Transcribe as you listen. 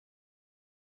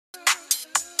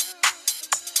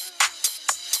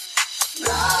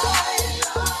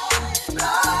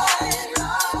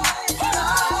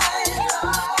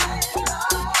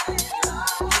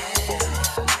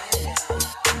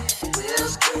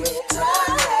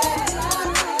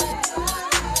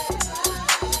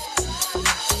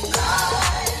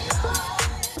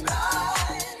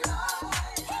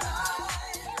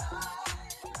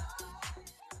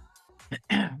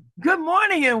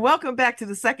and welcome back to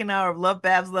the second hour of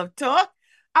LoveBabz Love Talk.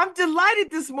 I'm delighted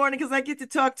this morning because I get to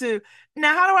talk to,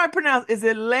 now, how do I pronounce? Is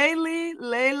it Lely,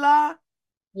 Layla?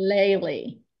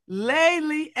 Lely.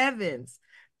 Lely Evans.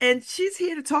 And she's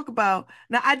here to talk about,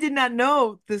 now, I did not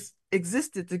know this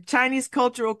existed, the Chinese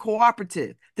Cultural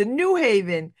Cooperative, the New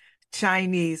Haven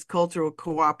Chinese Cultural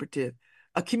Cooperative,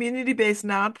 a community-based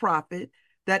nonprofit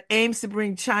that aims to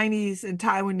bring Chinese and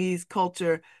Taiwanese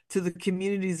culture to the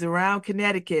communities around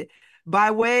Connecticut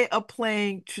by way of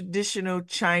playing traditional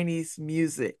Chinese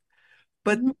music.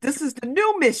 But Mhm. this is the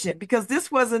new mission because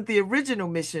this wasn't the original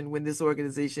mission when this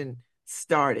organization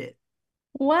started.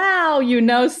 Wow, you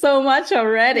know so much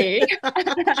already.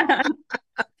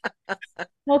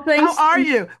 Well, How thanks. are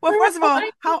you? Well, first of all,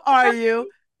 how are you?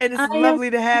 And it's I am. lovely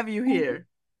to have you here.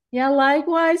 Yeah,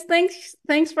 likewise.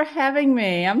 Thanks for having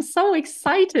me. I'm so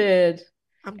excited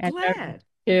I'm and nervous glad.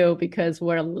 too because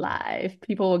we're live.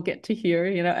 People will get to hear,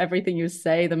 everything you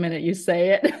say the minute you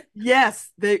say it. Yes,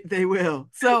 they will.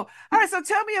 So, all right, so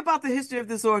tell me about the history of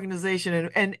this organization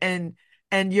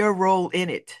and your role in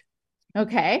it.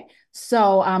 Okay.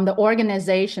 So the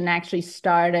organization actually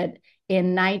started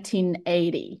in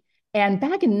 1980. And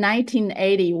back in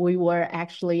 1980, we were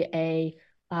actually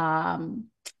um,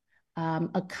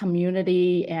 a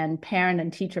community and parent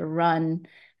and teacher run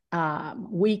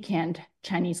weekend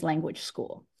Chinese language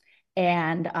school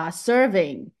and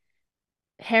serving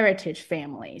heritage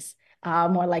families,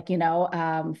 more like,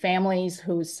 families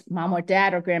whose mom or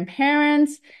dad or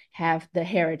grandparents have the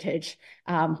heritage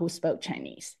who spoke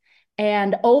Chinese.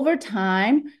 And over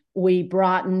time, we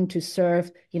broadened to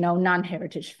serve,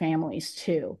 non-heritage families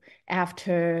too.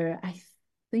 After, I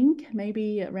think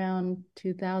maybe around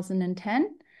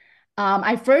 2010,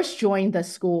 I first joined the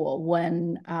school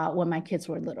when my kids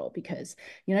were little because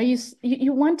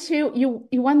you want you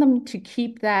want them to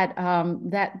keep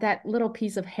that little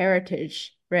piece of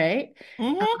heritage, right?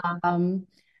 Hmm. Um,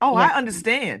 Oh, yeah, I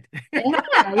understand.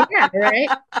 yeah, right.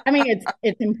 I mean,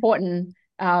 it's important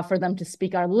for them to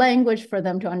speak our language, for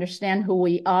them to understand who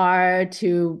we are,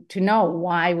 to know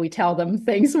why we tell them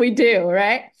things we do,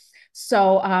 right?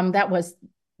 So that was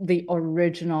the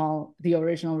original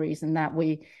reason that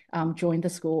we joined the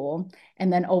school.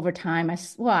 And then over time,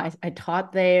 I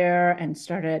taught there and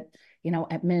started,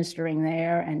 administering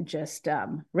there and just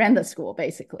ran the school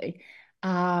basically.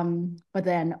 But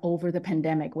then over the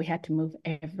pandemic, we had to move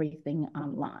everything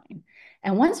online.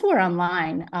 And once we're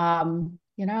online,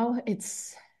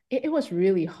 it was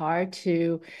really hard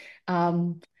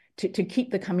um, to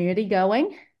keep the community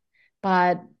going.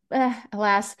 But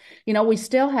alas, we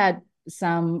still had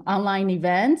some online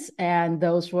events, and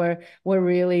those were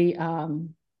really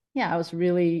yeah, I was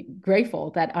really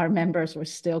grateful that our members were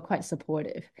still quite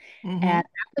supportive. Hmm. And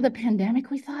after the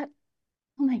pandemic, we thought,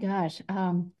 oh my gosh,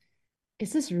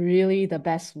 is this really the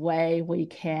best way we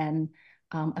can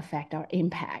affect our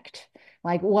impact?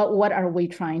 Like, what are we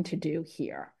trying to do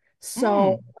here?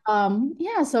 So, Mm.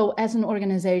 yeah, so as an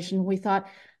organization, we thought,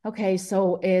 okay,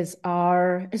 so is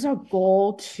our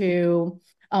goal to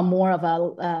more of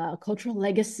a cultural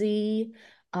legacy?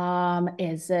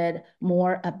 Is it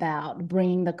more about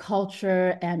bringing the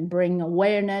culture and bringing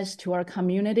awareness to our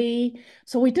community?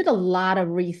 So we did a lot of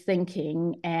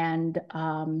rethinking and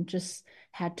just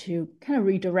had to kind of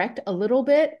redirect a little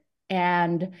bit.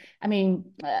 And I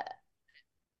mean,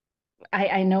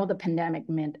 I know the pandemic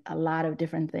meant a lot of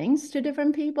different things to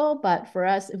different people, but for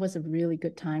us, it was a really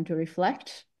good time to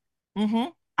reflect. Hmm.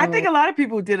 I think So a lot of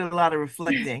people did a lot of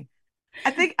reflecting.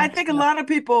 I think a lot of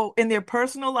people in their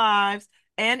personal lives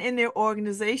and in their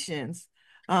organizations,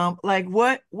 like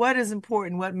what is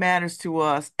important, what matters to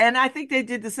us. And I think they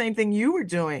did the same thing you were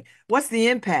doing. What's the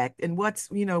impact and what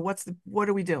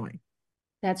are we doing?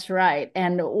 that's right.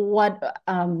 And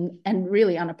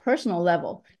really on a personal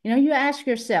level, you ask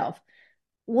yourself,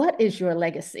 what is your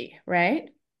legacy, right?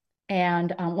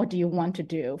 And what do you want to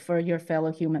do for your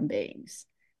fellow human beings?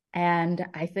 And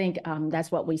I think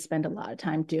that's what we spend a lot of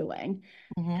time doing.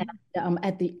 Hmm. And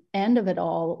at the end of it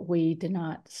all, we did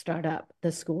not start up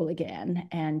the school again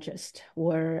and just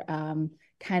were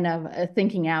kind of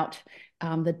thinking out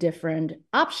the different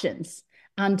options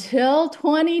until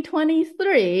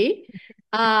 2023.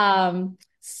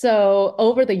 So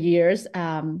over the years,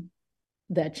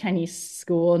 the Chinese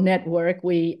school network,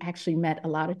 we actually met a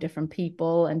lot of different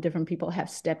people, and different people have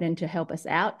stepped in to help us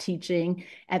out teaching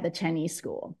at the Chinese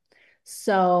school.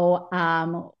 So,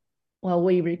 well,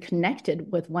 we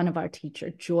reconnected with one of our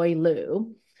teachers, Joy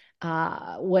Liu,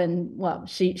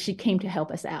 she came to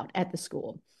help us out at the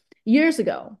school years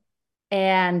ago.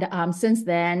 And since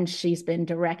then, she's been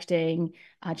directing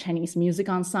Chinese music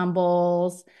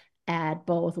ensembles at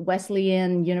both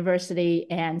Wesleyan University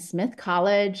and Smith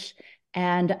College.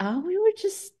 And we were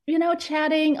just,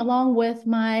 chatting along with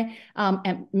my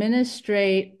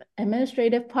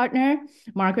administrative partner,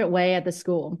 Margaret Way, at the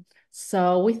school.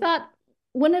 So we thought,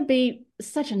 wouldn't it be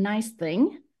such a nice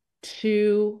thing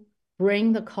to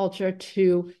bring the culture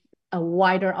to a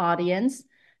wider audience,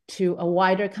 to a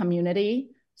wider community?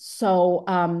 So,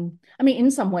 I mean,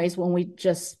 in some ways, when we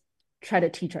just try to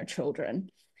teach our children,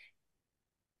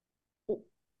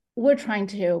 we're trying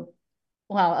to,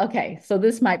 well, okay, so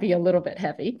this might be a little bit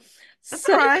heavy. That's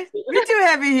all So, right. You're too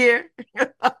heavy here.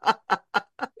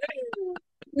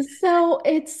 so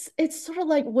it's sort of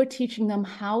like we're teaching them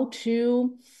how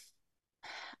to,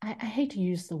 I hate to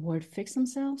use the word fix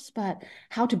themselves, but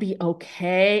how to be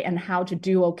okay and how to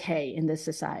do okay in this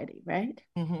society, right?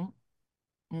 Mm-hmm.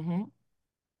 Mm-hmm.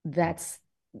 That's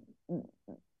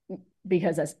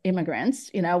because as immigrants,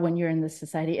 when you're in this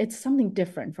society, it's something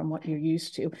different from what you're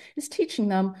used to. It's teaching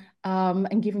them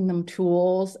and giving them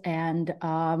tools and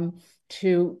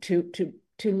to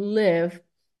live.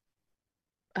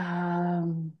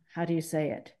 How do you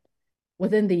say it?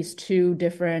 Within these two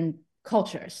different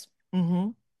cultures. Mm-hmm.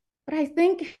 But I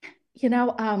think, you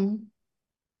know, um,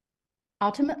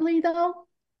 ultimately, though,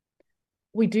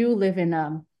 we do live in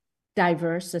a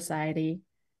diverse society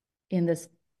in this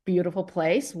beautiful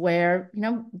place where,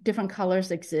 different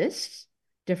colors exist,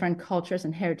 different cultures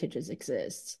and heritages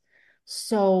exist.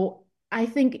 So I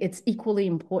think it's equally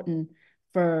important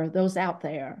for those out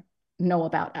there know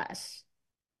about us.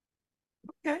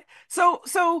 Okay. So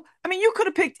I mean, you could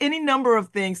have picked any number of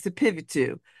things to pivot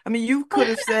to. I mean, you could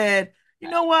have said, you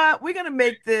know what, we're gonna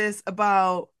make this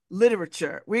about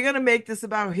literature. We're gonna make this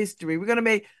about history.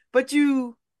 But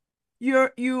you've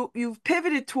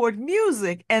pivoted toward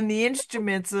music and the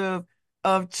instruments of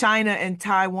China and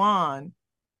Taiwan,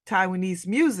 Taiwanese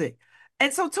music.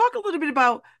 And so talk a little bit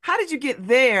about how did you get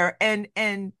there and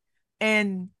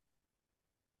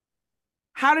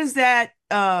how does that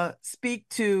speak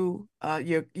to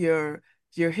your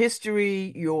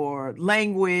history, your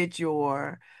language,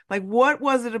 your like what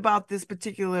was it about this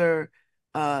particular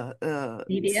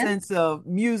Media. sense of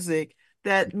music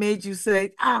that made you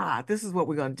say, ah, this is what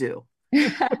we're gonna do?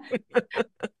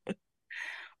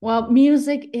 Well,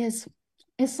 music is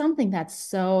something that's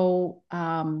so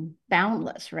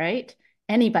boundless, right?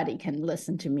 Anybody can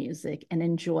listen to music and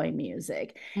enjoy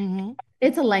music. Hmm.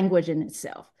 It's a language in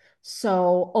itself.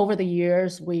 So over the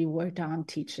years, we worked on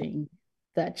teaching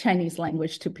the Chinese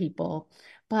language to people.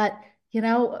 But,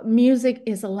 music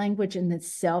is a language in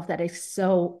itself that is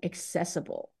so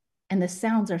accessible. And the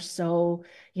sounds are so,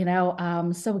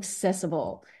 so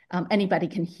accessible. Anybody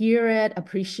can hear it,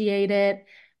 appreciate it.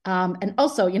 And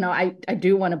also, I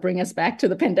do want to bring us back to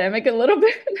the pandemic a little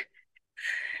bit.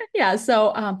 Yeah.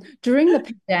 So during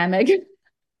the pandemic,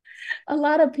 a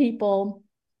lot of people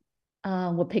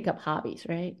would pick up hobbies,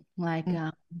 right? Like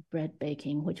bread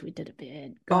baking, which we did a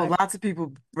bit. Oh, God, lots of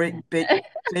people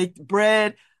baked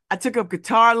bread. I took up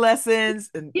guitar lessons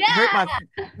and yeah,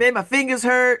 made my fingers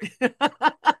hurt.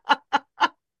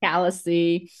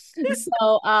 fallacy.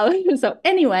 So, so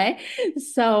anyway,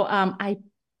 so I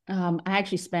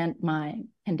actually spent my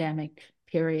pandemic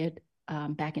period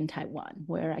back in Taiwan,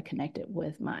 where I connected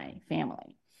with my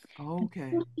family. And when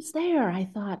Okay. I was there, I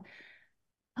thought,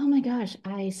 oh my gosh,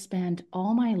 I spent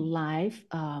all my life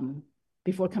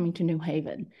before coming to New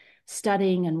Haven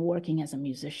studying and working as a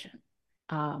musician,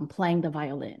 playing the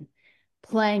violin,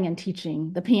 playing and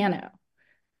teaching the piano.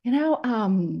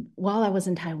 While I was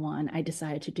in Taiwan, I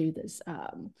decided to do this,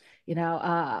 you know,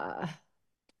 uh,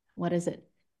 what is it?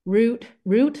 Root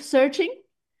searching.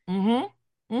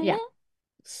 Mm-hmm. Yeah. Mm-hmm.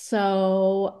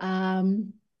 So,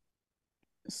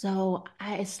 so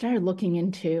I started looking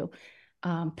into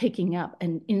picking up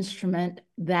an instrument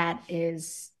that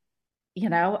is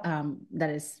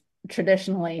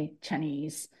traditionally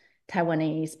Chinese,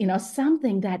 Taiwanese,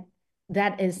 something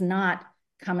that is not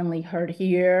commonly heard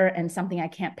here and something I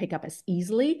can't pick up as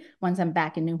easily once I'm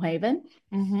back in New Haven.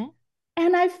 Mm-hmm.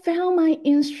 And I found my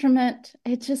instrument.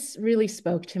 It just really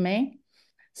spoke to me.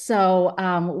 So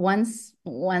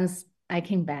once I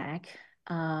came back,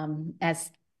 as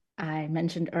I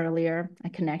mentioned earlier, I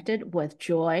connected with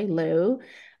Joy Liu,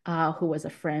 who was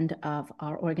a friend of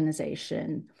our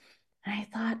organization. And I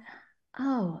thought,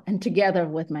 oh, and together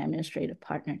with my administrative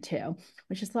partner too,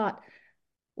 which is thought,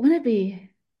 wouldn't it be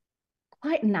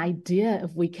quite an idea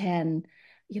if we can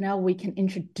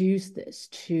introduce this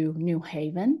to New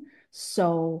Haven.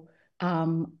 So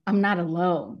I'm not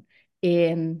alone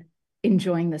in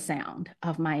enjoying the sound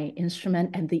of my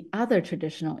instrument and the other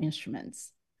traditional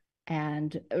instruments.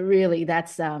 And really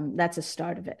that's a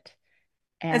start of it.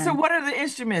 And so And what are the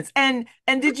instruments? And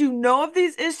did you know of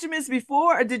these instruments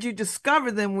before, or did you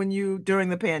discover them when you during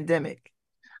the pandemic?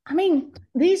 I mean,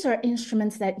 these are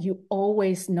instruments that you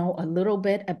always know a little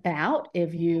bit about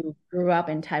if you grew up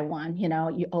in Taiwan. You know,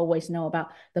 you always know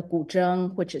about the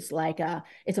guzheng, which is like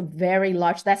it's a very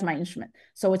large, that's my instrument.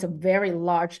 So it's a very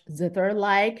large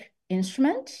zither-like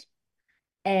instrument.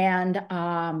 And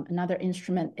another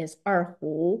instrument is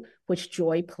erhu, which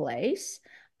Joy plays.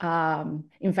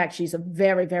 In fact, she's a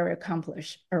very, very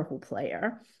accomplished erhu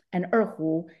player. And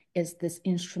erhu is this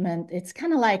instrument. It's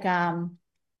kind of like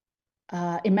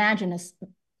imagine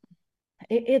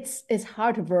it's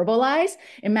hard to verbalize.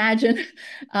 Imagine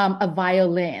a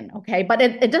violin, okay? But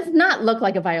it does not look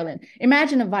like a violin.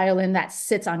 Imagine a violin that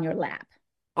sits on your lap.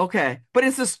 Okay, but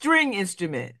it's a string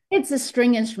instrument. It's a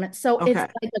string instrument. So it's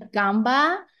Okay. like a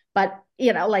gamba, but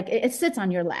like it sits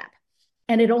on your lap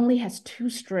and it only has two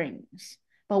strings.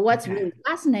 But what's Okay. really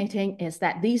fascinating is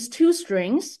that these two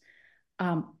strings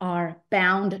are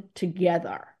bound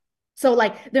together. So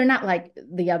like they're not like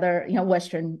the other,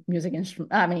 Western music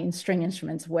instrument, I mean string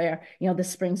instruments where, the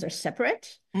springs are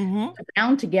separate, Mm-hmm. they're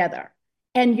bound together.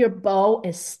 And your bow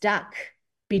is stuck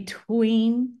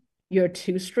between your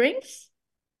two strings.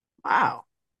 Wow.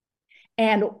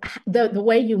 And the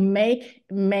way you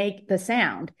make the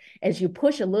sound is you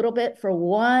push a little bit for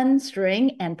one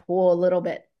string and pull a little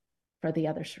bit for the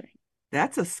other string.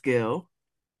 That's a skill.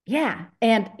 Yeah,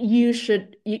 and you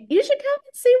should come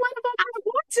and see one of I our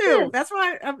want to. performances.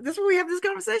 That's why we have this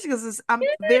conversation because I'm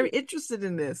very interested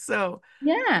in this. So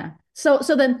Yeah. So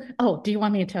then, oh, do you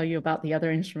want me to tell you about the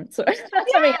other instruments?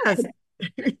 I mean, yes.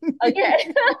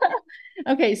 okay.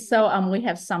 Okay, so we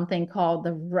have something called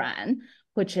the run,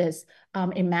 which is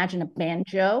imagine a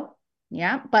banjo.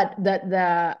 Yeah, but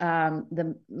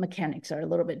the mechanics are a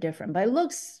little bit different, but it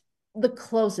looks the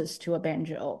closest to a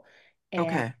banjo. And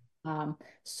Okay. um,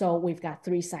 so we've got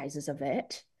three sizes of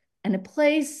it, and it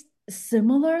plays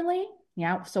similarly.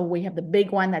 Yeah, so we have the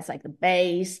big one that's like the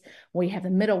bass, we have the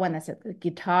middle one that's like the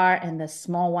guitar, and the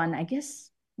small one, I guess,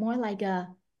 more like a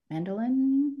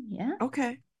mandolin. Yeah,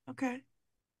 Okay. Okay.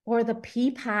 or the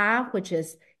peepa, which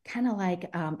is kind of like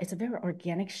it's a very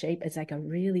organic shape. It's like a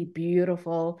really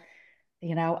beautiful,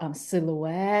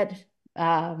 silhouette.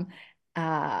 Um,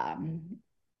 um,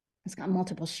 it's got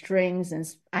multiple strings, and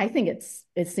I think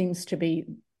it seems to be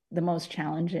the most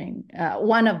challenging,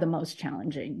 one of the most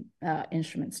challenging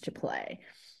instruments to play.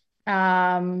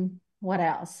 What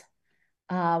else?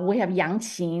 We have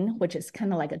yangqin, which is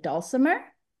kind of like a dulcimer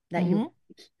that you Mm-hmm.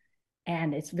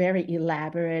 and it's very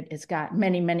elaborate. It's got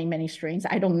many, many, many strings.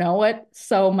 I don't know it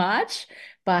so much,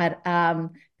 but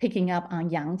picking up on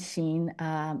Yang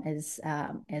Qin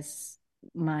is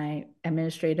my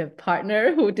administrative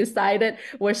partner who decided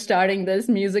we're starting this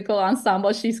musical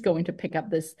ensemble. She's going to pick up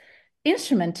this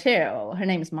instrument too. Her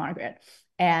name is Margaret.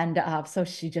 And so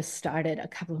she just started a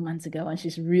couple of months ago, and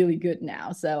she's really good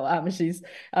now. So she's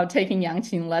taking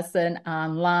Yangqin lesson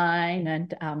online,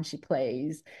 and she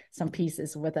plays some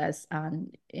pieces with us So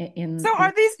in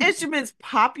are these instruments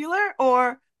popular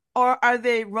or are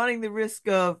they running the risk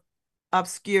of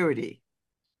obscurity?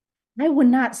 I would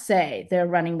not say they're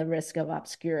running the risk of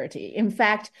obscurity. In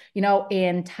fact,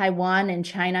 in Taiwan and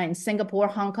China and Singapore,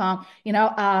 Hong Kong,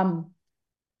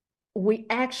 we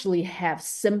actually have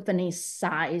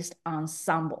symphony-sized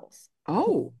ensembles who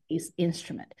Oh. plays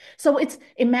instrument. So it's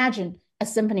imagine a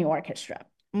symphony orchestra,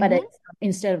 but Mm-hmm.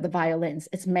 instead of the violins,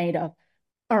 it's made of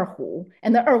erhu,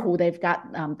 and the erhu they've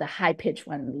got the high pitch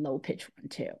one and the low pitch one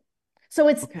too. So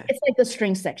it's Okay. it's like the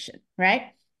string section,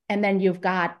 right? And then you've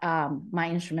got my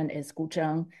instrument is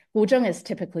guzheng. Guzheng is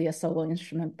typically a solo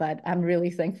instrument, but I'm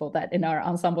really thankful that in our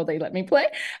ensemble they let me play.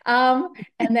 And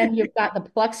then you've got the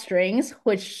pluck strings,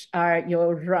 which are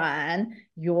your ran,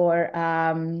 your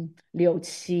liu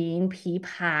qin,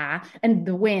 pipa, and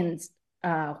the winds,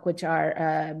 which are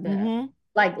Mm-hmm.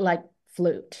 like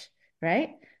flute, right?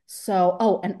 So,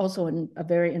 oh, and also a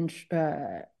very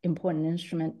important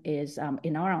instrument is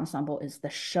in our ensemble is the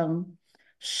sheng.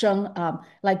 Sheng,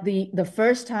 like the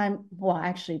first time, well,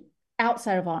 actually,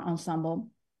 outside of our ensemble,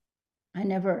 I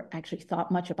never actually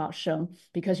thought much about sheng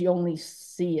because you only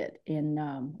see it in,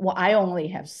 well, I only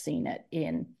have seen it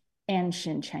in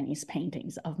ancient Chinese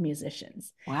paintings of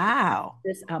musicians. Wow.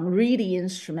 This reedy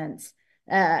instruments,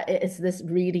 it's this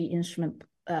reedy instrument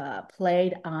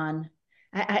played on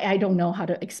I don't know how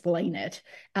to explain it.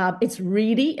 It's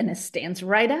reedy and it stands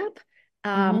right up.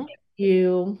 Mm-hmm.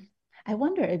 You, I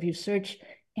wonder if you search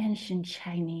ancient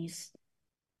Chinese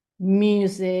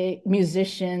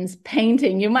musicians,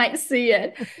 painting, you might see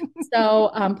it.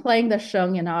 So playing the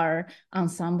sheng in our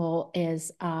ensemble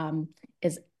is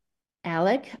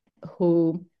Alec.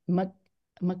 who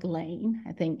McLean,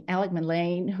 I think Alec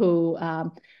McLean, who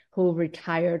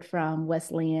retired from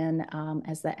Wesleyan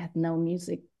as the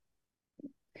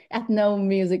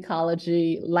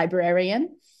ethnomusicology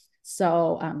librarian.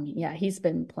 So yeah, he's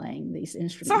been playing these So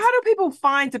instruments. how do people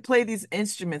find to play these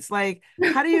instruments? Like,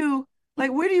 how do you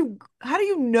where do you how do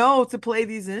you know to play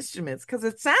these instruments? Because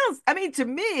it sounds, I mean, to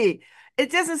me,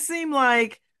 it doesn't seem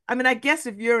like, I mean, I guess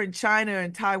if you're in China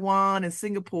and Taiwan and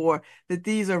Singapore, that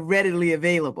these are readily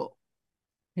available.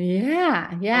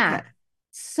 Yeah, yeah. Okay.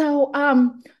 So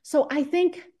I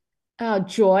think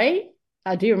Joy,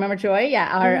 do you remember Joy? Yeah,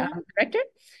 our Hmm. director.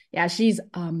 Yeah, she's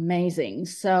amazing.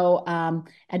 So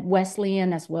at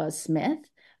Wesleyan as well as Smith,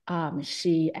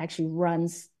 she actually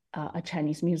runs a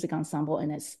Chinese music ensemble,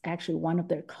 and it's actually one of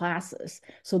their classes.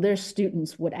 So their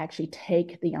students would actually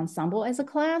take the ensemble as a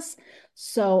class.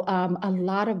 So a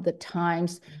lot of the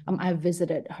times I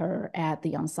visited her at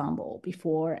the ensemble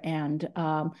before, and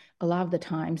a lot of the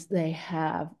times they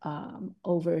have how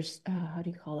do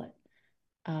you call it,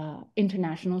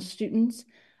 international students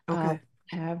uh, Okay.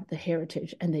 have the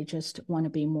heritage and they just want to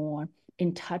be more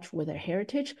in touch with their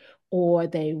heritage, or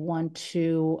they want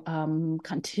to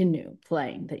continue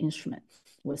playing the instrument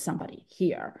with somebody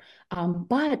here.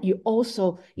 But you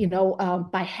also,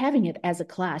 by having it as a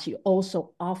class, you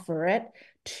also offer it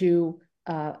to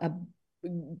a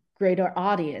greater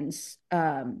audience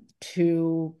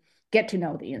to get to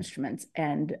know the instruments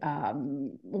and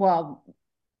well,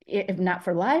 if not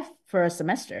for life, for a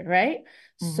semester, right?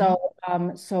 Hmm.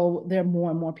 So there are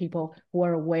more and more people who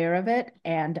are aware of it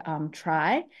and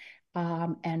try.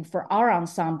 And for our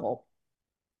ensemble,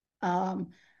 um,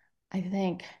 I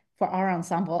think for our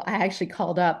ensemble, I actually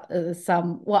called up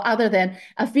well, other than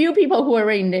a few people who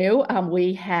already knew,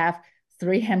 we have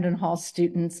three Hendon Hall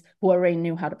students who already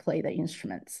knew how to play the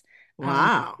instruments.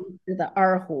 Wow. The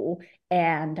erhu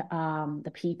and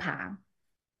the pipa.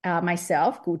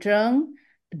 Myself, Gu Zheng,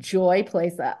 Joy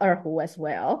plays the erhu as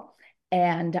well.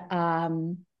 And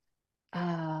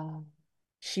uh,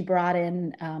 she brought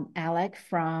in Alec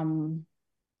from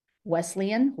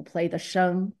Wesleyan, who played the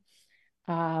sheng.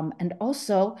 And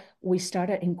also, we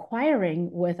started inquiring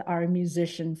with our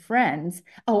musician friends.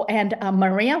 Oh, and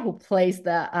Maria, who plays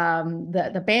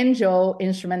the banjo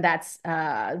instrument that's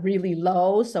really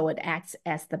low, so it acts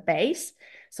as the bass.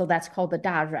 So that's called the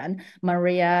daran.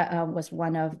 Maria was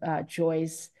one of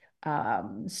Joy's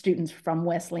students from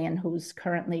Wesleyan, who's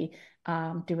currently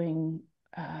doing.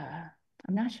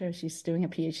 I'm not sure if she's doing a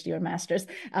PhD or master's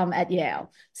at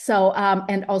Yale. So,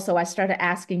 and also I started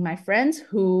asking my friends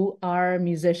who are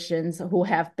musicians, who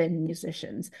have been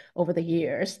musicians over the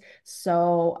years.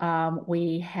 So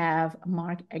we have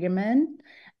Mark Eggerman,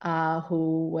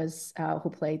 who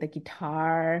played the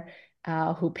guitar,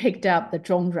 who picked up the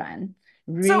zhongran.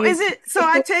 So Really is it, so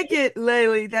I take it,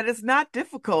 Lely, that it's not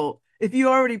difficult if you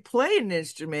already play an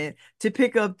instrument to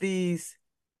pick up these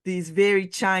very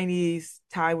Chinese,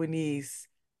 Taiwanese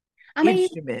I mean,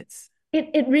 instruments.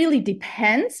 it really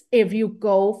depends if you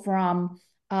go from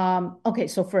okay,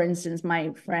 so for instance,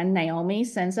 my friend Naomi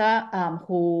Senza,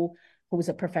 who's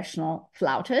a professional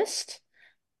flautist,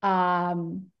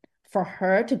 um, for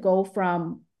her to go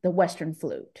from the Western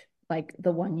flute, like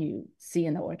the one you see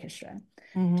in the orchestra,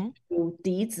 Hmm. to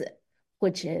dizi,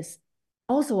 which is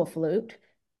also a flute,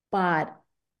 but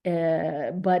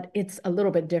but it's a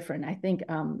little bit different. I think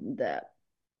the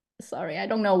sorry, I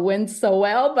don't know wind so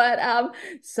well, but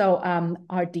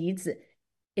our deeds,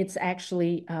 it's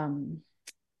actually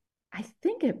I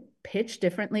think it pitched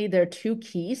differently. There are two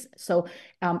keys. So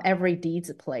every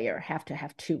deeds player have to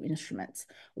have two instruments.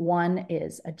 One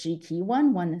is a G key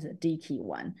one is a D key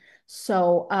one.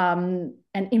 So and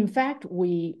in fact,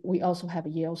 we also have a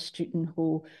Yale student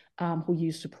who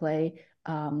used to play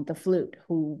the flute,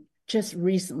 who just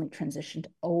recently transitioned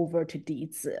over to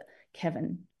deeds.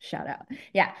 Kevin, shout out.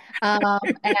 Yeah.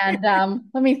 And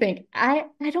let me think. I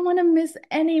don't want to miss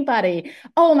anybody.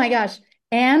 Oh my gosh.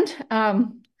 And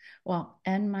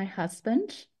and my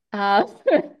husband,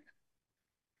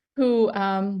 who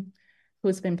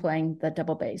who's been playing the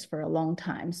double bass for a long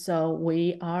time. So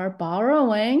we are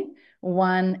borrowing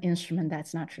one instrument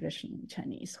that's not traditionally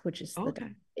Chinese, which is the double Okay.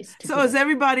 bass to So give is it.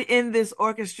 everybody in this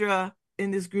orchestra,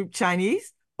 in this group,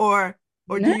 Chinese, or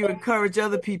do No, you encourage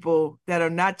other people that are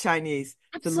not Chinese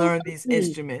to learn these absolutely.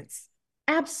 instruments?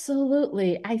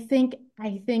 Absolutely. I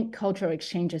think cultural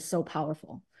exchange is so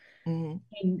powerful. Hmm.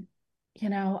 And, you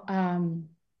know,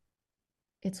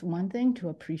 it's one thing to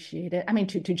appreciate it. I mean,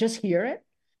 to just hear it,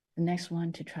 the next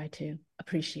one to try to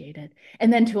appreciate it,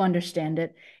 and then to understand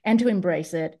it and to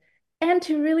embrace it and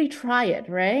to really try it,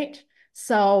 right?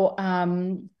 So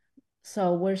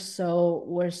So we're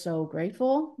so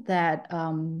grateful that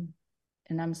and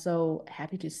I'm so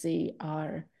happy to see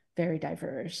our very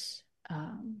diverse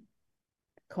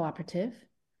cooperative.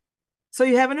 So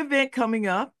you have an event coming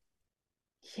up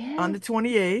on Yes, the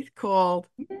 28th called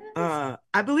yes.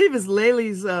 I believe it's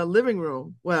Lely's living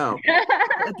room. Well,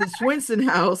 at the Swinson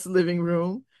House living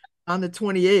room on the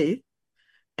 28th.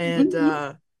 And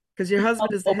Mhm. because your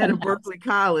husband is the head Open of house. Berkeley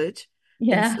College.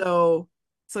 And Yeah. so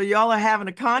y'all are having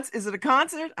a concert. Is it a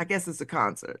concert? I guess it's a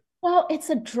concert. Well, it's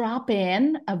a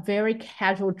drop-in, a very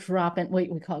casual drop-in.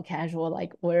 We call it casual,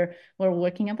 like we're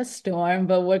working up a storm,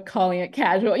 but we're calling it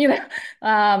casual, you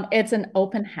know. It's an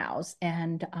open house,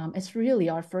 and it's really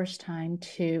our first time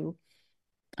to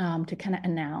kind of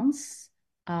announce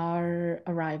our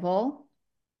arrival,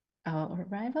 our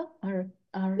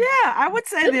Yeah, I would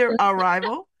say they're our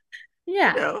rival, you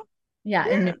yeah, know. yeah,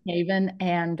 in New Yeah. Haven,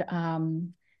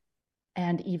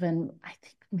 and even I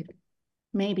think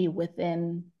maybe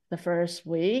within the first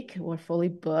week, we're fully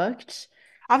booked.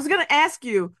 I was gonna ask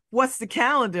you what's the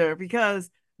calendar because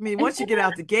I mean, once you get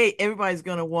out the gate, everybody's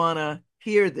gonna wanna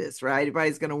hear this, right?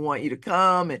 Everybody's gonna want you to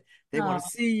come and they want to Oh,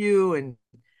 see you and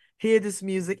hear this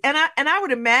music. And I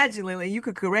would imagine, Lily, you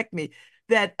could correct me,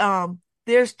 that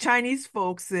there's Chinese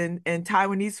folks and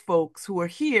Taiwanese folks who are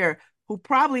here who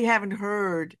probably haven't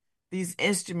heard these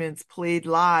instruments played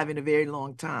live in a very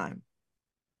long time.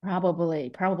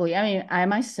 probably. I mean, I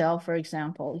myself, for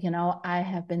example, I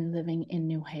have been living in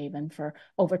New Haven for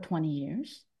over 20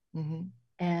 years. Hmm.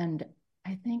 And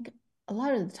I think a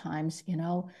lot of the times,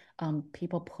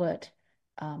 people put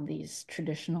these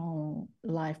traditional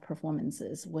live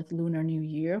performances with Lunar New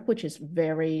Year, which is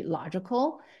very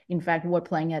logical. In fact, we're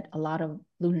playing at a lot of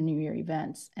Lunar New Year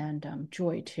events, and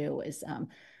Joy too is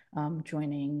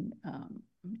joining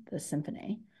the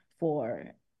symphony for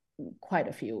quite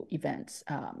a few events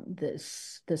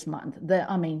this month.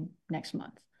 I mean next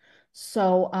month.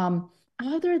 So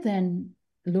other than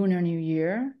Lunar New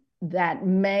Year, that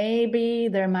maybe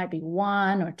there might be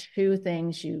one or two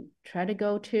things you try to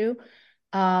go to.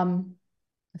 Um,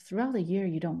 Throughout the year,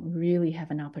 you don't really have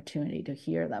an opportunity to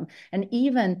hear them, and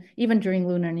even during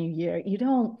Lunar New Year, you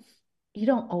don't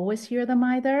always hear them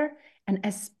either, and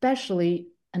especially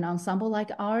an ensemble like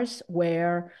ours,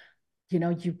 where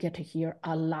you get to hear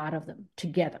a lot of them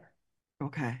together,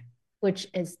 Okay. which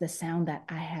is the sound that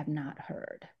I have not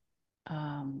heard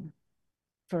um,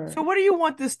 So for. what do you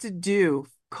want this to do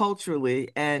culturally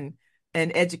and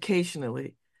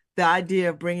educationally? The idea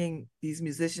of bringing these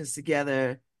musicians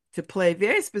together to play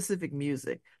very specific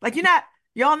music. Like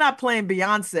y'all not playing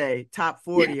Beyonce top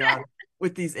 40 on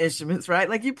with these instruments, right?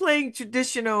 Like you're playing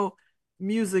traditional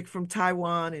music from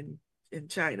Taiwan and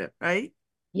China, right?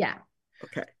 Yeah.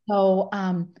 Okay. So,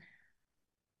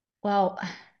 well,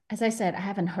 as I said, I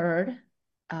haven't heard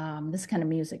this kind of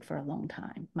music for a long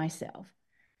time myself.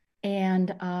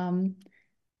 And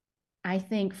I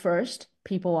think first,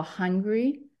 people are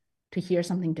hungry to hear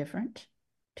something different,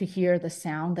 to hear the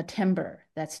sound, the timbre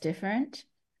that's different,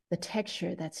 the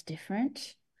texture that's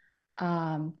different.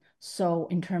 So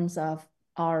in terms of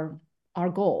our our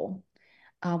goal,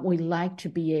 we like to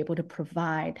be able to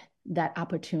provide that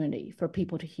opportunity for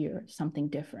people to hear something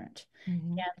different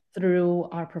Hmm. and through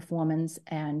our performance.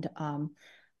 And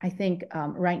I think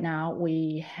right now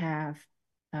we have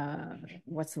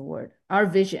what's the word? Our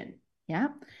vision, yeah,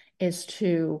 is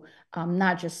to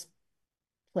not just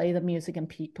play the music and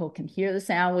people can hear the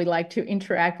sound. We like to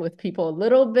interact with people a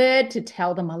little bit to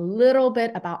tell them a little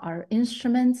bit about our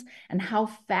instruments and um, how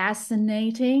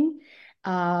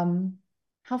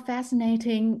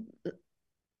fascinating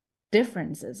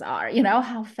differences are,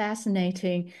 how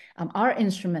fascinating our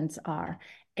instruments are.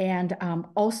 And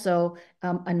also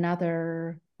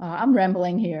I'm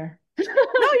rambling here. No,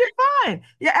 you're fine.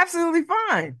 You're absolutely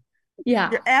fine. Yeah.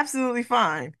 You're absolutely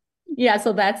fine. Yeah,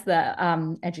 so that's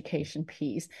the education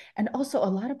piece. And also, a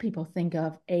lot of people think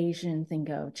of Asian, think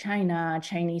of China,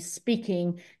 Chinese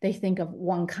speaking, they think of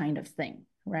one kind of thing,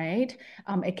 right?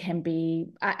 It can be,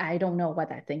 I don't know what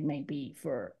that thing may be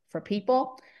for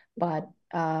people, but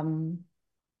I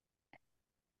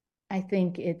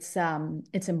think it's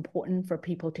important for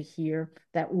people to hear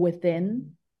that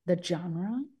within the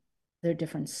genre, there are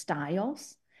different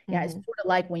styles. Yeah, it's Hmm. sort of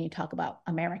like when you talk about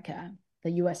America,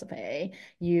 the US of A,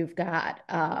 you've got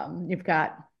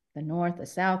the North, the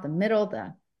South, the Middle,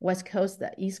 the West Coast,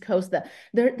 the East Coast.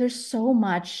 There's so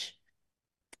much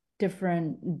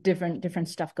different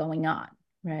stuff going on,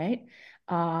 right?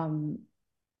 Um,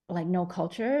 like no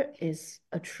culture is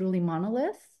a truly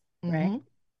monolith, right? Hmm.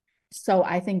 So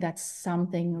I think that's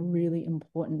something really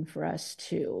important for us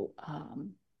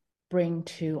bring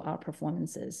to our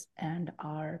performances and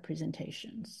our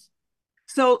presentations.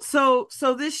 So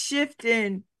this shift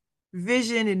in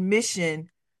vision and mission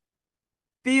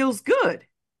feels good.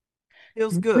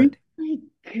 Feels good. Really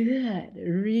good.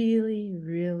 Really,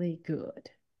 really good.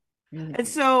 Really And good.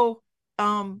 so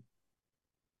um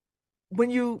when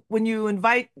you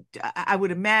invite, I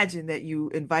would imagine that you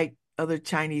invite other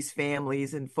Chinese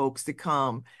families and folks to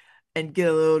come and get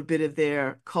a little bit of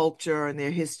their culture and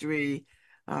their history,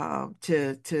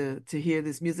 to hear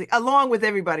this music along with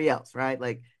everybody else, right?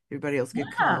 Like everybody else could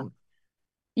Yeah. come.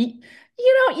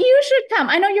 You should come.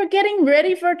 I know you're getting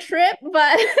ready for a trip,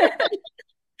 but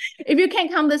if you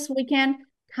can't come this weekend,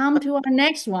 come to our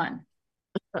next one.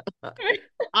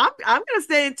 I'm gonna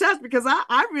stay in touch because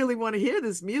I really want to hear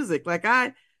this music. Like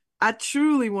I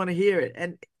truly want to hear it,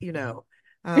 and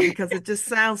because it just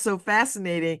sounds so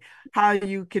fascinating how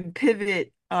you can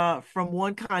pivot from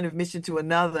one kind of mission to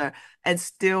another and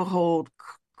still hold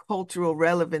cultural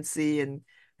relevancy and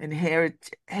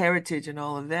heritage and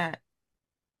all of that.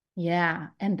 Yeah,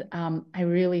 and I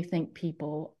really think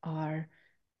people are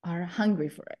hungry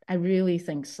for it. I really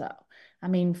think so. I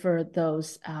mean, for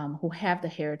those who have the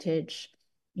heritage,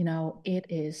 it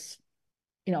is,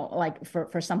 like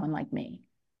for someone like me,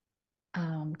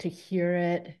 to hear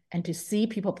it and to see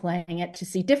people playing it, to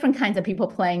see different kinds of people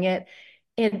playing it,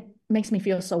 it makes me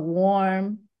feel so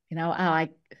warm. I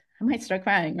might start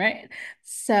crying, right?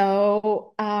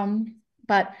 So,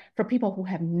 but for people who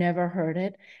have never heard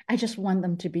it, I just want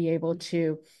them to be able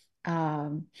to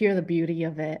hear the beauty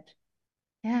of it.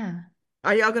 Yeah.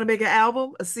 Are y'all gonna make an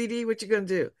album, a CD? What you gonna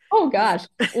do? Oh gosh.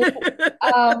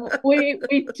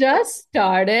 We just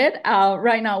started.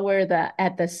 Right now we're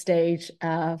at the stage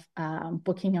of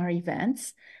booking our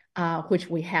events, which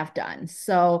we have done.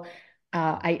 So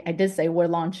I did say we're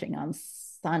launching on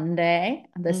Sunday,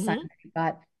 this Hmm. Sunday,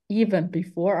 but even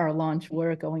before our launch,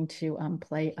 we're going to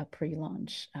play a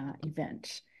pre-launch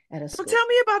event at a So school. tell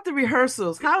me about the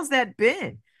rehearsals. How's that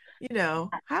been?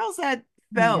 How's that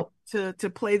Yeah. felt to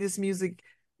play this music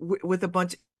with a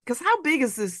bunch? Because how big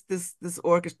is this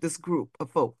orchestra, this group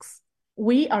of folks?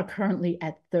 We are currently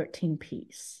at 13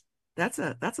 piece. That's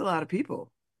a lot of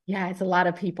people. Yeah, it's a lot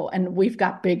of people, and we've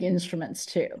got big instruments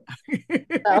too.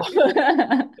 So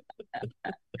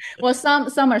well,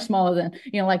 some are smaller than,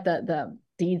 like the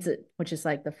deeds, which is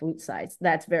like the flute size.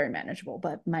 That's very manageable.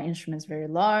 But my instrument is very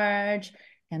large,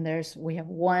 and we have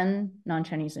one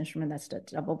non-Chinese instrument that's the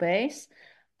double bass.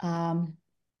 Um,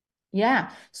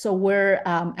 yeah, so we're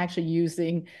actually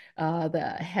using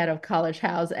the head of College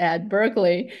House at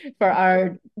Berkeley for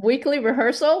our weekly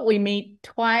rehearsal. We meet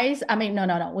twice. I mean,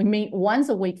 no. We meet once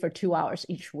a week for 2 hours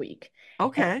each week.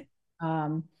 And, Okay.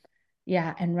 um,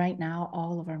 yeah, and right now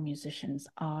all of our musicians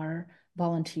are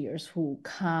volunteers who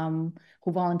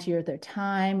volunteer their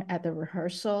time at the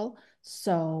rehearsal.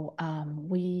 So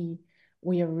we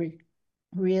are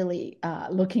really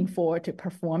looking forward to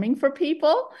performing for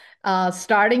people,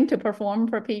 starting to perform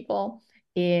for people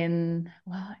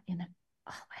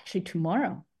actually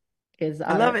tomorrow is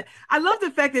I love our it. I love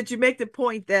the fact that you make the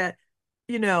point that,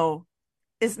 you know,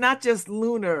 it's not just the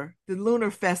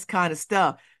lunar fest kind of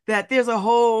stuff, that there's a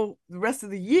whole the rest of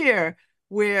the year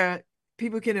where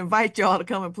people can invite y'all to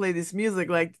come and play this music.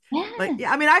 Like, yeah,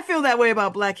 yeah, I mean, I feel that way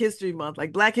about Black History Month.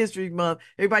 Like Black History Month,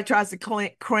 everybody tries to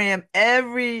cram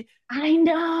every I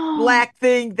know. Black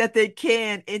thing that they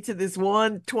can into this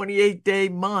one 28-day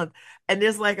month. And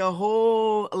there's like a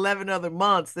whole 11 other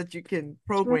months that you can That's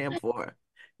program right. for.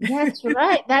 That's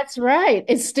right. That's right.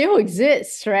 It still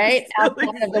exists, It right? still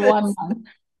Outside of the one exists. month.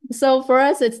 So for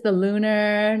us, it's the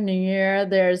Lunar New Year.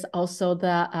 There's also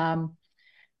the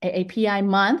AAPI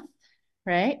month,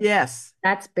 right? Yes.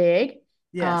 That's big. Uh,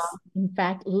 Yes. in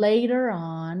fact, later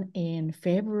on in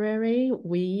February,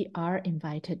 we are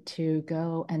invited to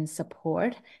go and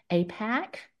support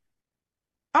APAC.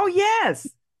 Oh, yes.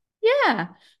 Yeah.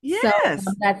 So Yes.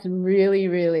 that's really,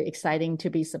 really exciting to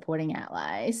be supporting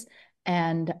allies.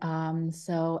 And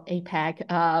so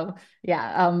APAC,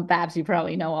 yeah, Babs, you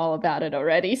probably know all about it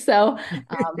already. So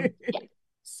yeah,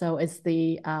 so it's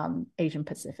the Asian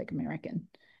Pacific American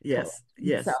Yes,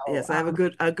 Coalition. So yes, yes. I have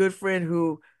a good friend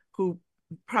who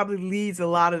probably leads a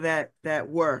lot of that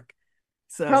work.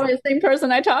 So probably the same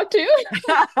person I talked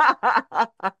to.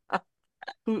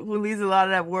 who leads a lot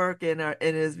of that work and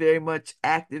is very much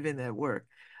active in that work.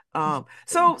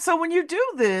 So when you do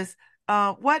this,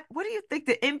 what do you think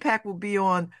the impact will be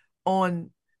on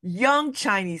young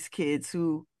Chinese kids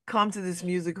who come to this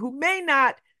music who may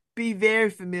not be very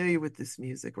familiar with this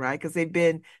music, right? Because they've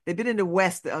been in the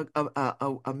West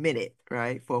a minute,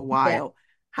 right, for a Yeah, while.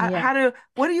 yeah.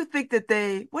 What do you think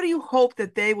what do you hope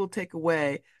that they will take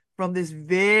away from this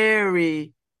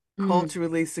very Mm.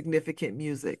 culturally significant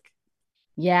music.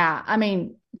 Yeah, I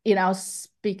mean,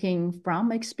 speaking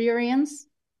from experience,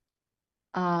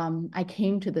 I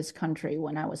came to this country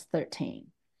when I was 13.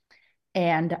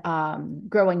 And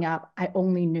growing up, I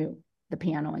only knew the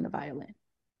piano and the violin.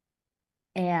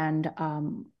 And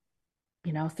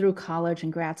through college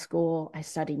and grad school, I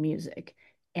studied music,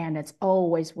 and it's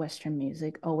always Western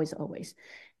music, always, always.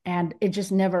 And it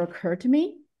just never occurred to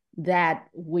me that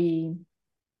we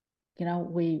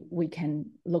can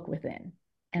look within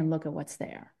and look at what's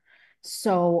there.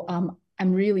 So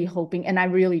I'm really hoping, and I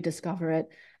really discover it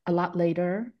a lot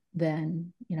later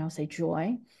than, say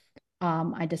Joy.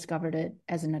 I discovered it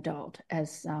as an adult,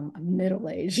 as a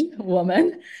middle-aged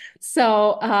woman.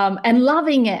 So, and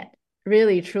loving it,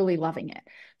 really, truly loving it.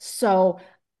 So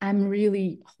I'm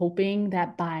really hoping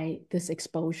that by this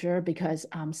exposure, because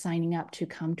signing up to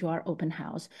come to our open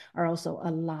house are also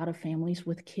a lot of families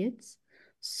with kids.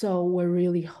 So we're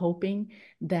really hoping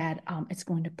that it's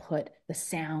going to put the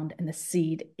sound and the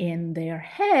seed in their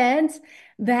heads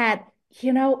that,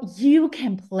 you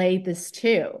can play this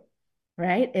too,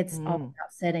 right? It's all Mm.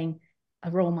 about setting a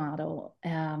role model,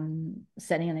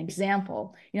 setting an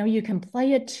example. You can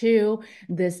play it too.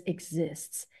 This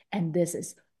exists, and this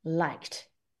is liked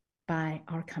by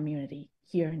our community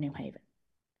here in New Haven.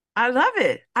 I love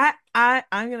it. I'm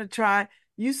gonna try.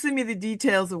 You send me the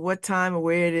details of what time and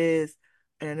where it is,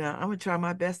 and I'm gonna try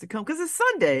my best to come because it's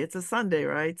Sunday. It's a Sunday,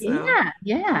 right? So Yeah,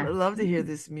 I yeah. would love to hear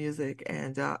this music,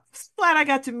 and just glad I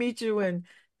got to meet you and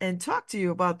talk to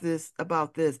you about this.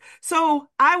 So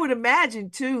I would imagine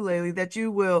too, Lely, that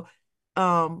you will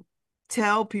um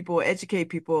tell people, educate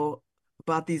people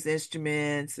about these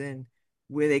instruments and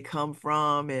where they come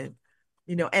from and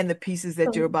and the pieces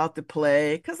that you're about to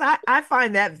play. Because I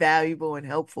find that valuable and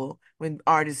helpful when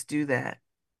artists do that.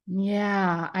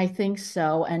 Yeah, I think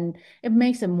so. And it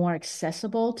makes it more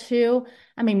accessible too.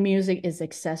 I mean, music is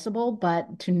accessible,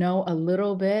 but to know a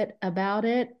little bit about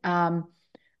it,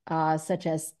 such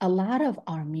as a lot of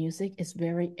our music is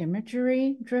very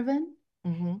imagery driven.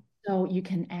 Hmm. So you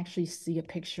can actually see a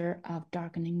picture of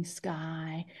darkening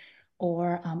sky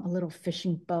or a little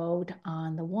fishing boat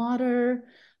on the water.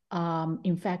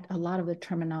 In fact, a lot of the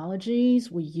terminologies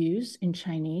we use in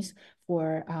Chinese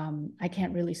for, I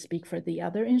can't really speak for the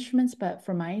other instruments, but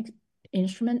for my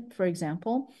instrument, for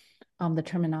example, the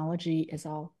terminology is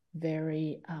all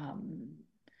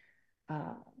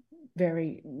uh,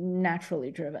 very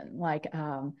naturally driven. Like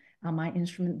on my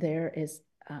instrument, there is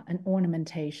an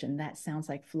ornamentation that sounds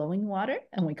like flowing water,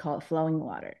 and we call it flowing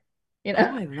water. You Oh,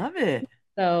 know, I love it.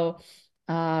 so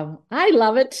I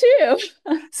love it too.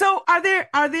 So are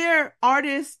there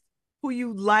artists who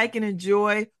you like and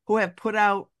enjoy who have put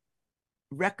out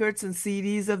records and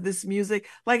CDs of this music?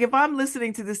 Like if I'm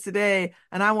listening to this today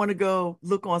and I want to go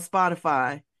look on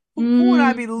Spotify, who would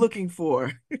I Mm, be looking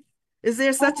for? Is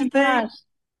there oh such a my thing? gosh.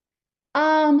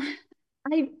 Um,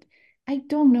 I I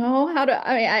don't know how to.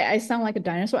 I mean, I sound like a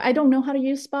dinosaur. I don't know how to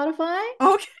use Spotify.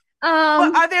 Okay. But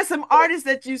Um, are there some artists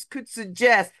that you could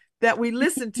suggest that we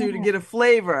listen to yeah. get a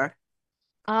flavor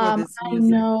for this I music?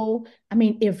 know. I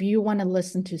mean, if you want to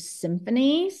listen to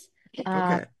symphonies, Okay.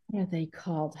 what are they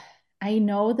called? I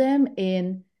know them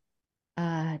in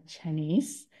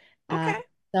Chinese. Uh, Okay.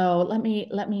 so let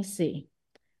me see.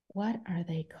 What are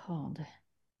they called?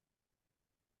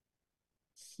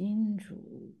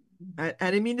 Xinzhu. I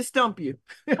didn't mean to stump you.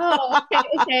 Oh, okay,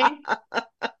 okay.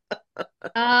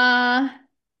 Uh,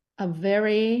 a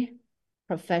very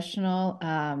professional,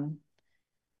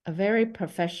 a very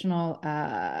professional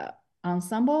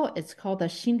ensemble. It's called the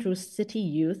Hsinchu City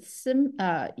Youth.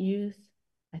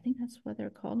 I think that's what they're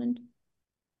called.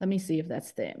 Let me see if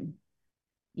that's them.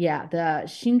 Yeah, the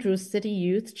Hsinchu City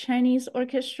Youth Chinese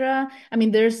Orchestra. I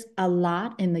mean, there's a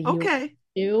lot in the US Okay.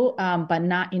 too, but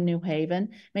not in New Haven.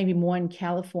 Maybe more in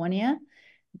California.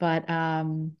 But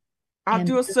I'll and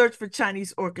do a search for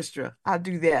Chinese orchestra. I'll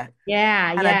do that.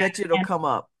 yeah, And I yeah, bet you it'll and come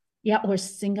up. yeah, or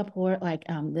Singapore. Like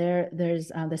there's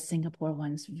the Singapore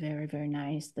one's very very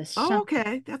nice. The Oh,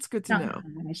 okay. That's good to know.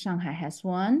 Shanghai has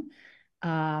one.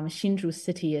 Hsinchu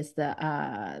City is the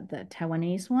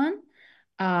Taiwanese one.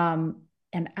 Um,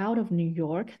 and out of New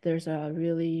York, there's a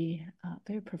really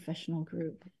very professional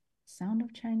group, Sound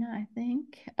of China, I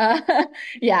think.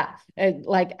 Yeah,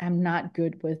 like I'm not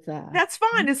good with That's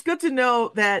fine. It's good to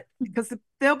know that because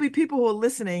there'll be people who are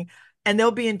listening and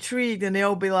they'll be intrigued and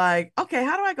they'll be like, okay,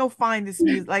 how do I go find this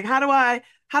music? Like, how do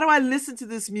I listen to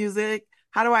this music?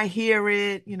 How do I hear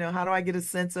it? How do I get a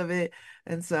sense of it?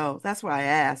 And so that's why I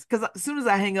asked. Because as soon as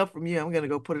I hang up from you, I'm gonna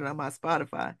go put it on my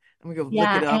Spotify. I'm gonna go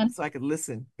look it yeah, up and so I can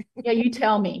listen. yeah, you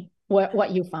tell me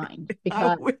what you find,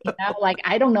 I because will. like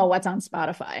I don't know what's on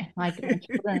Spotify. Like my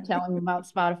children are telling me about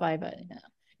Spotify, but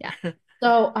yeah.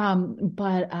 So,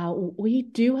 but we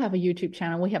do have a YouTube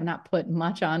channel. We have not put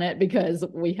much on it because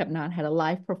we have not had a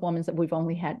live performance. We've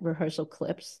only had rehearsal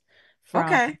clips from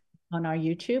Okay. on our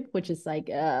YouTube, which is like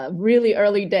really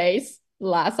early days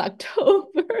last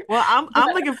October. Well, I'm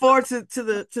But looking forward to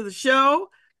the show,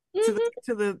 mhm,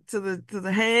 to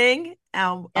the hang.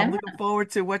 I'm yeah. looking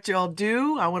forward to what y'all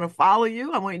do. I want to follow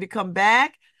you. I want you to come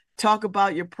back, talk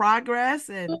about your progress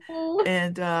and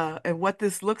what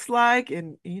this looks like,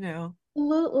 and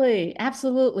Absolutely,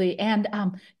 absolutely. And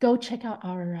go check out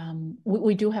our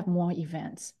we do have more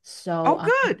events. So Oh,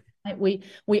 good.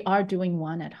 we are doing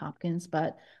one at Hopkins,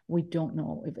 but we don't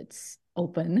know if it's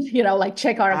open. Like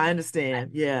check I our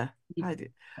understand. Yeah, I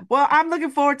did. Well, I'm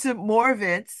looking forward to more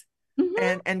events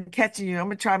Mhm. and catching you. I'm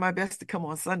gonna try my best to come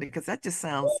on Sunday because that just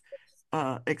sounds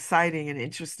exciting and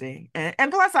interesting.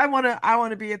 And plus I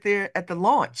want to be at the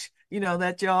launch,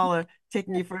 that y'all are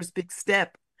taking your first big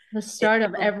step The start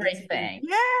of into your, everything.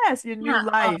 yes, your new Yeah.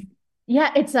 life.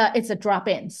 Yeah, it's a drop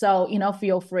in. So,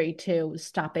 feel free to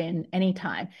stop in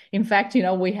anytime. In fact,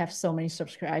 we have so many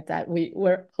subscribed that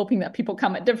we're hoping that people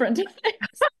come at different times.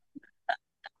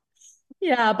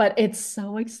 Yeah, but it's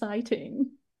so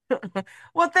exciting.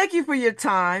 Well, thank you for your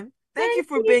time. Thank you Thank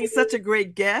for being such you. a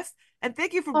great guest. And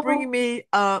thank you for bringing Oh, me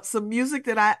some music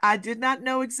that I did not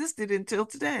know existed until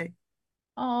today.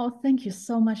 oh, thank you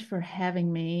so much for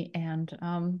having me and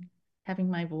having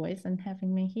my voice and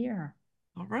having me here.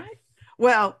 All right.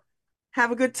 Well,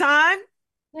 have a good time.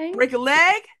 Break Thank a you.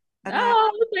 leg, and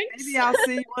Oh, maybe thanks. I'll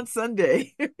see you on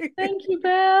Sunday. Thank you,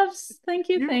 Babs. Thank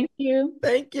you. You, Thank you.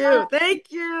 thank Bye, you.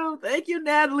 Thank you. Thank you,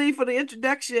 Natalie, for the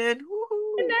introduction.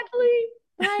 Woo-hoo.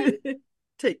 Natalie. Bye.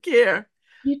 Take care.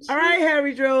 You All too. right,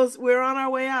 Harry Dros, we're on our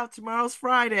way out. Tomorrow's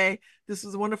Friday. This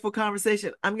was a wonderful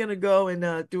conversation. I'm going to go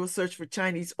and do a search for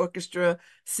Chinese orchestra,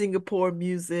 Singapore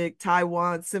music,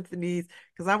 Taiwan symphonies,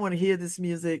 because I want to hear this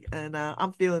music and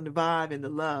I'm feeling the vibe and the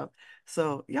love.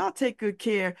 So y'all take good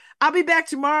care. I'll be back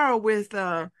tomorrow with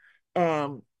um,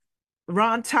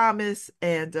 Ron Thomas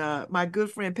and my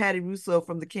good friend Patty Russo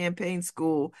from the campaign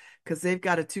school because they've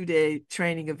got a 2-day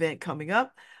training event coming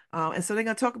up. And so they're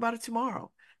going to talk about it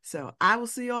tomorrow. So I will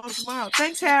see you all tomorrow.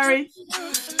 Thanks, Harry.